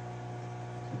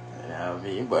 You know what I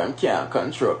mean? But I can't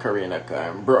control Karina because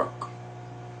I'm broke.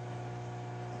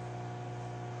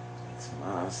 It's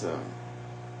awesome.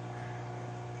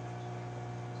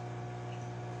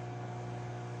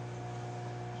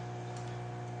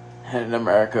 And in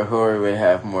America, Howie will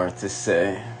have more to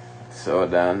say. So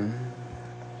then,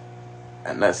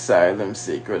 an asylum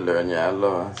seeker learn your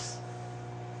laws.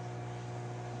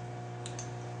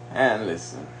 And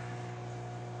listen,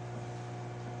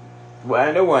 why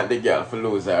I don't want the girl to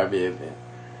lose her baby?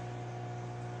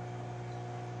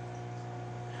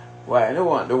 Why I don't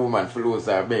want the woman to lose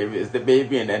her baby? Is the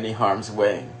baby in any harm's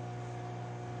way?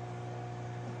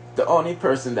 The only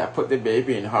person that put the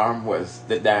baby in harm was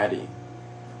the daddy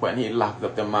when he locked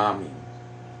up the mommy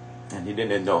and he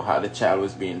didn't know how the child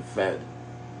was being fed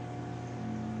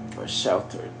or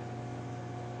sheltered.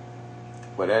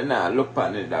 But then now look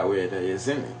upon it that way, there,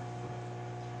 isn't it?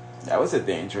 That was a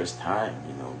dangerous time,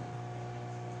 you know.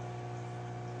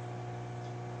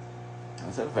 It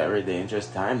was a very dangerous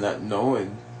time, not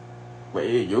knowing where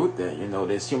your youth there. You know,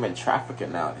 there's human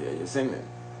trafficking out here, isn't it?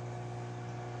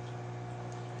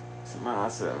 It's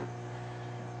awesome.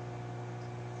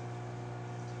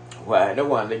 Why I don't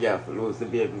want the girl to lose the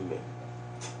baby, man.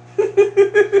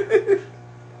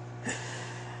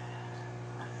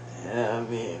 Yeah, I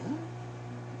mean,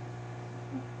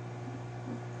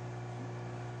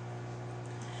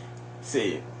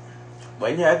 see,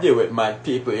 when you deal with mad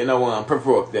people, you don't want to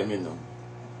provoke them, you know.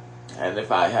 And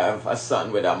if I have a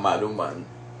son with a mad woman,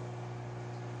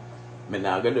 I'm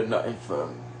not going to do nothing for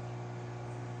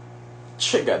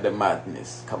trigger the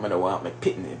madness. Because I don't want my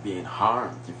pitney being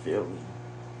harmed, you feel me?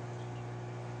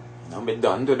 You know, I'm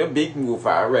done to the big move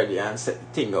already and set the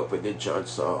thing up with the judge,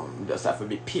 so I just have to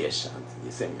be patient,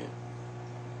 you see me?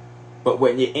 But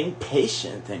when you're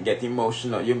impatient and get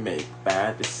emotional, you make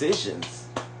bad decisions.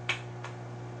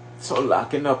 So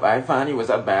locking up Ivany was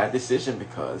a bad decision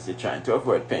because you're trying to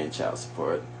avoid paying child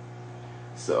support.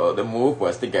 So the move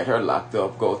was to get her locked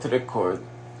up, go to the court.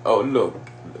 Oh, look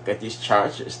at these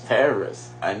charges, terrorists.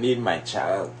 I need my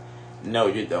child. No,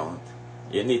 you don't.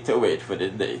 You need to wait for the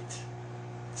date.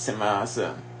 See my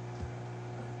son.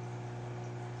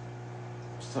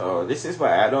 So this is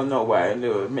why I don't know why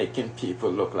they're making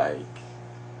people look like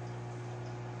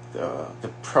the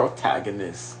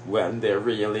protagonists when they're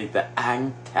really the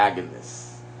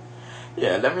antagonists.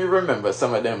 Yeah, let me remember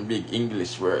some of them big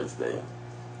English words there.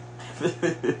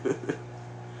 The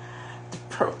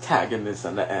protagonist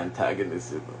and the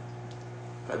antagonist.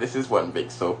 But this is one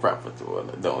big soap opera to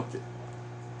one, don't it?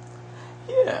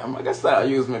 Yeah, I'm gonna start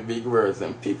using my big words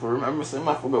and people remember some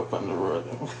I forgot on the road.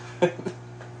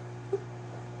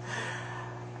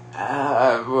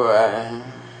 Ah, boy.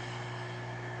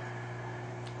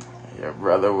 Your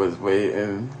brother was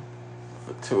waiting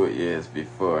for 2 years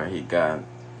before he got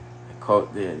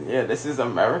caught in. Yeah, this is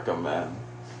America, man.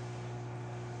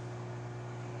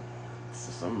 This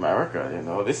is America, you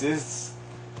know. This is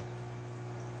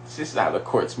how the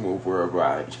courts move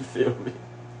worldwide, you feel me?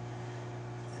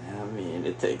 I mean,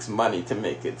 it takes money to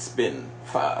make it spin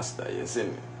faster, you see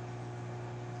me?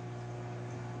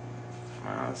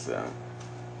 So,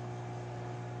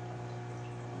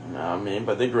 you know what I mean?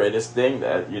 But the greatest thing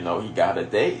that, you know, he got a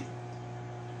date.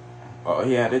 All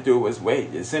he had to do was wait,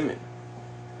 you see me?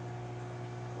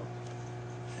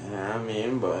 You know what I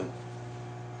mean? But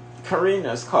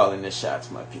Karina's calling the shots,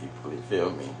 my people, you feel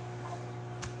me?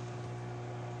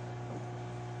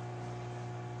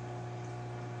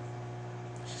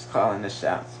 She's calling the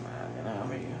shots, man, you know what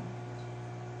I mean?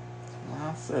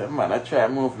 I said, man, I try to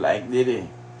move like Diddy.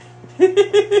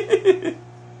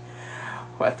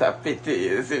 What a pity,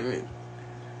 you see me?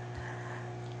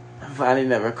 Valley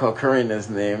never called Karina's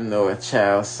name, no a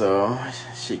child, so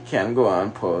she can go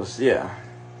on post. Yeah,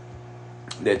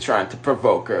 they're trying to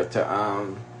provoke her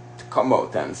to come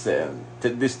out and say to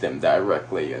diss them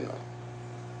directly, you know.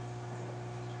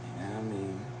 You know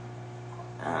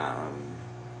what I mean?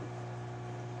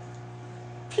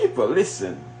 People,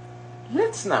 listen.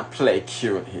 Let's not play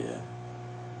cute here.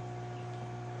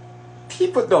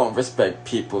 People don't respect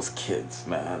people's kids,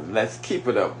 man. Let's keep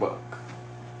it a buck.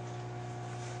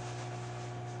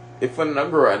 If we're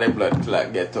not grow the blood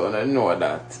clot get on, I know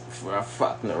that for a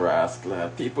fat no rascal.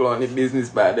 People on the business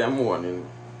by their morning.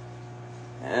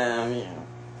 Yeah.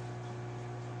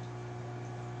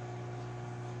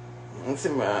 See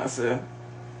my answer.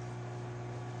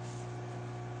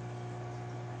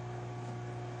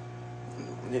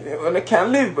 Well, they can't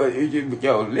live, but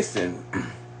yo, listen.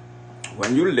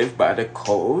 When you live by the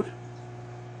code,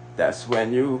 that's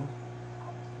when you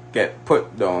get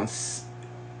put down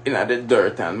in the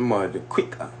dirt and mud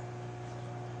quicker.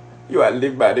 You are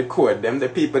live by the code. Them the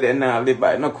people that now live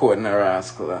by no code in the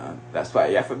rascal. That's why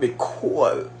you have to be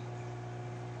cool.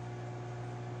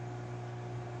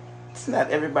 It's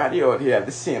not everybody out here have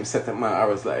the same set of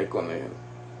morals like on it.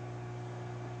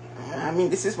 I mean,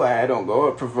 this is why I don't go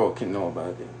out provoking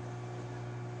nobody.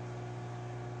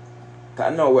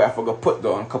 Cause I know where I forgot put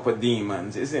down a couple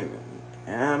demons, isn't it?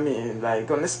 I mean, like,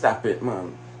 gonna stop it,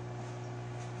 man.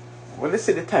 When they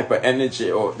see the type of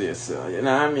energy out there, so, you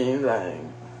know what I mean? Like,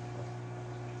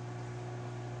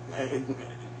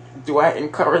 do I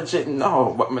encourage it?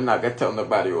 No, but I'm not gonna tell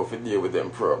nobody how to deal with them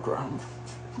programs.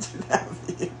 You know what I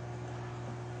mean?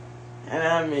 You know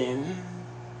what I mean?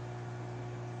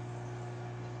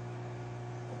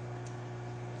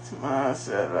 I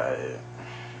said, like,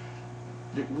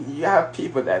 you have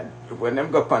people that, when them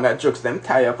go up on that drugs, them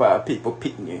tie up our people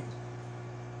picnic.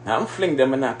 I'm fling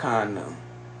them in a corner.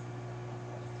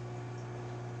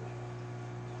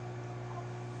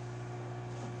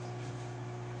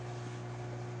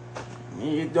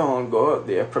 You don't go out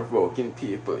there provoking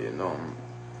people, you know.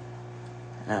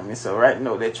 I mean, so right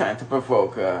now they're trying to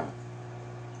provoke her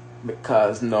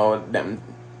because now them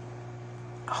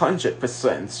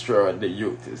 100% sure the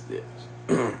youth is there.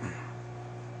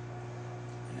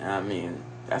 I mean,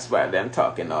 that's why them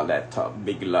talking all that talk,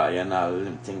 big lie and all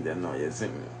them things they know, you see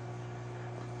me.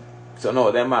 So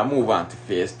now they might move on to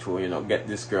phase 2, you know, get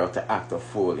this girl to act a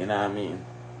fool, you know what I mean?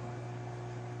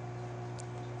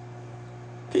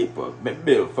 People be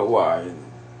built for war, you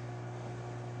know.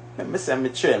 Let me say me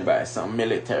trained by some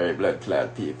military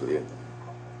blood-clad people, you know.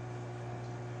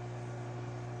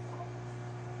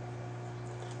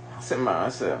 See,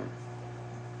 man,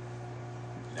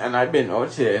 and I've been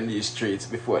out here in these streets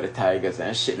before the tigers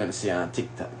and shit on see on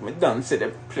TikTok. Me done see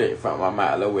them play from a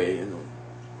mile away, you know.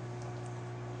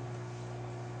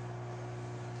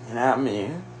 You know what I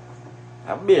mean?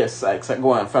 A beer Sykes are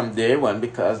going from day one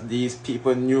because these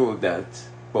people knew that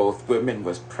both women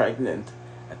was pregnant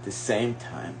at the same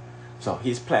time. So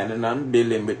he's planning on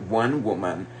dealing with one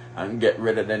woman and get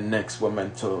rid of the next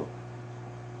woman to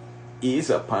ease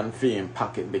up on fee in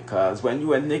pocket, because when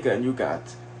you a nigga and you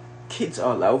got kids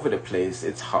all over the place,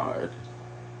 it's hard.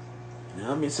 You know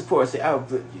what I mean? Suppose you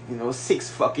have, you know, 6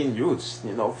 fucking youths,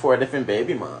 you know, 4 different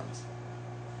baby moms.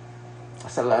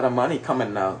 That's a lot of money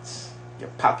coming out your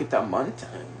pocket a month.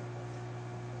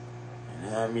 You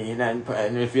know what I mean?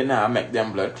 And if you not make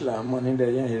them blood clot money,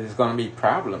 then yeah, there's gonna be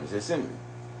problems, you see me?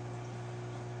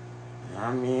 You know what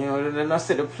I mean? They not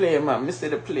see the play, man. I see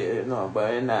the play, you know,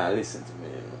 but you not listen to me,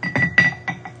 you know.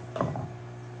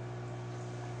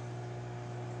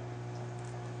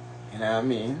 You know what I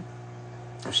mean?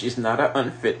 If she's not an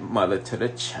unfit mother to the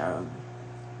child,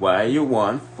 why you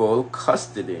want full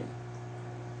custody?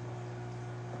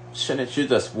 Shouldn't you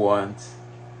just want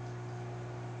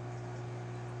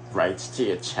rights to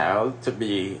your child to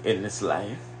be in his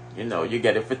life? You know, you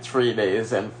get it for 3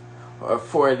 days or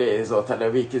 4 days out of the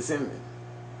week, is in it.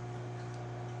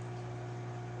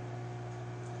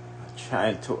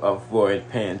 Trying to avoid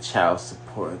paying child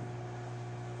support.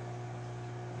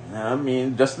 You know what I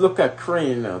mean? Just look at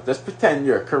Karina. Just pretend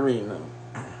you're Karina.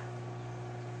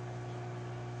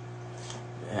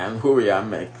 And who we are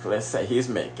make? Let's say he's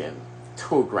making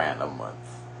 $2,000 a month.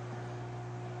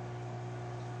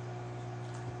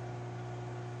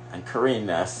 And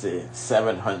Karina say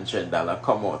 $700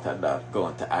 come out of that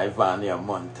going to Ivany a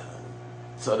month.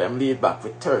 So them leave back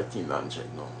with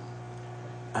 $1,300 no.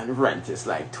 And rent is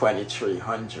like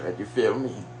 $2,300, you feel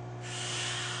me?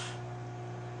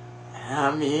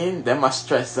 I mean, them a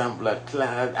stress and blood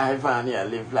clot.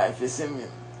 Ivany live life, you see me?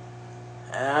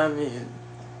 I mean,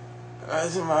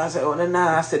 as a man say, oh, the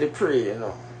nasty they pray, you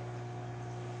know.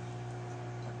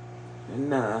 The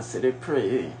nasty they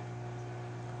pray.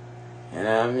 You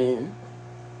know what I mean?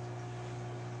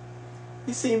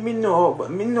 You see, me know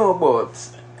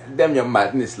about them your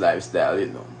madness lifestyle, you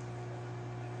know.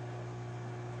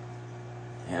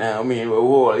 You know what I mean? We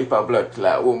whole heap of blood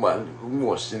clot woman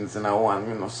emotions in a one,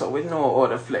 you know. So we know how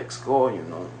the flex go, you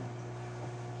know.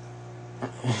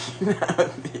 You know what I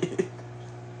mean?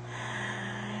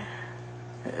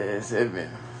 Yes,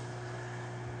 amen.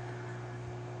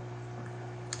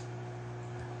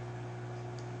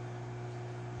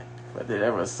 But did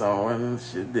ever someone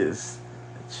should this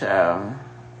child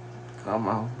come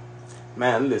on?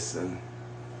 Man, listen.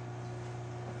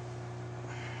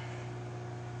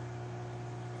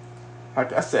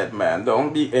 Like I said, man,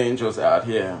 don't be angels out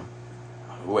here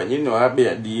when you know I be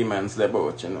a demons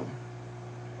about, you know.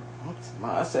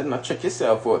 Man, I said, not check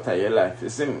yourself out of your life, you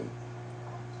see me?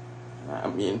 I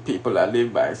mean, people that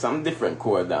live by some different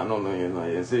code, I don't know, you know,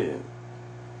 you see.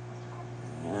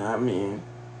 I mean,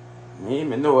 me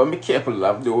know what I'm capable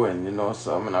of doing, you know,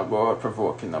 so I'm not go out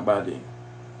provoking nobody.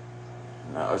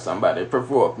 Now, if somebody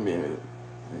provoke me,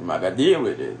 I'm going to deal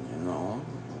with it, you know,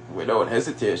 without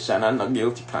hesitation and no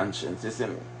guilty conscience, you see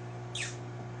me?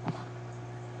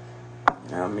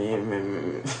 I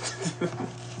mean,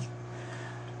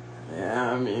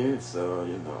 yeah, I mean, so,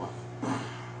 you know.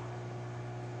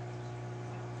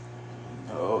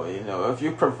 You know, if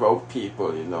you provoke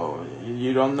people, you know,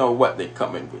 you don't know what they're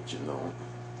coming with, you know.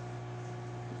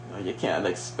 You can't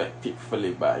expect people to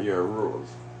live by your rules.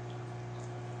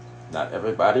 Not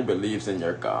everybody believes in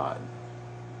your God.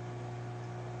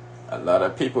 A lot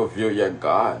of people view your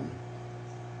God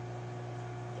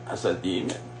as a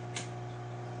demon.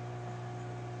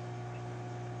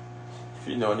 If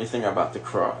you know anything about the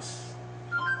cross,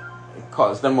 it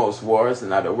caused the most wars in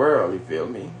the world, you feel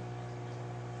me?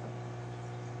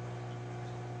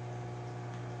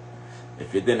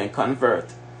 If you didn't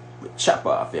convert, we chop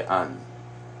off your hand.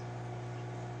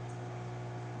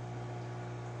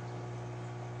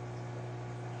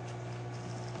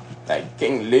 Like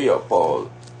King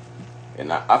Leopold in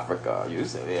Africa, you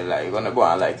say, like, you're gonna go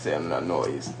and like say, I'm not know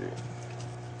history.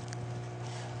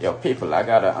 Yo, people, I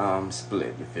gotta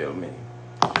split, you feel me?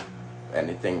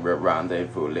 Anything we're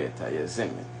rendezvous later, you see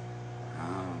me?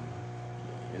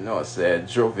 You know, say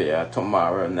Jovia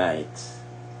tomorrow night.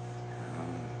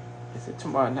 Is it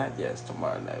tomorrow night? Yes,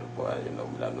 tomorrow night, boy, you know,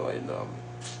 I know, you know.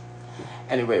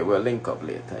 Anyway, we'll link up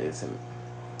later, you see me?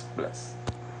 Bless.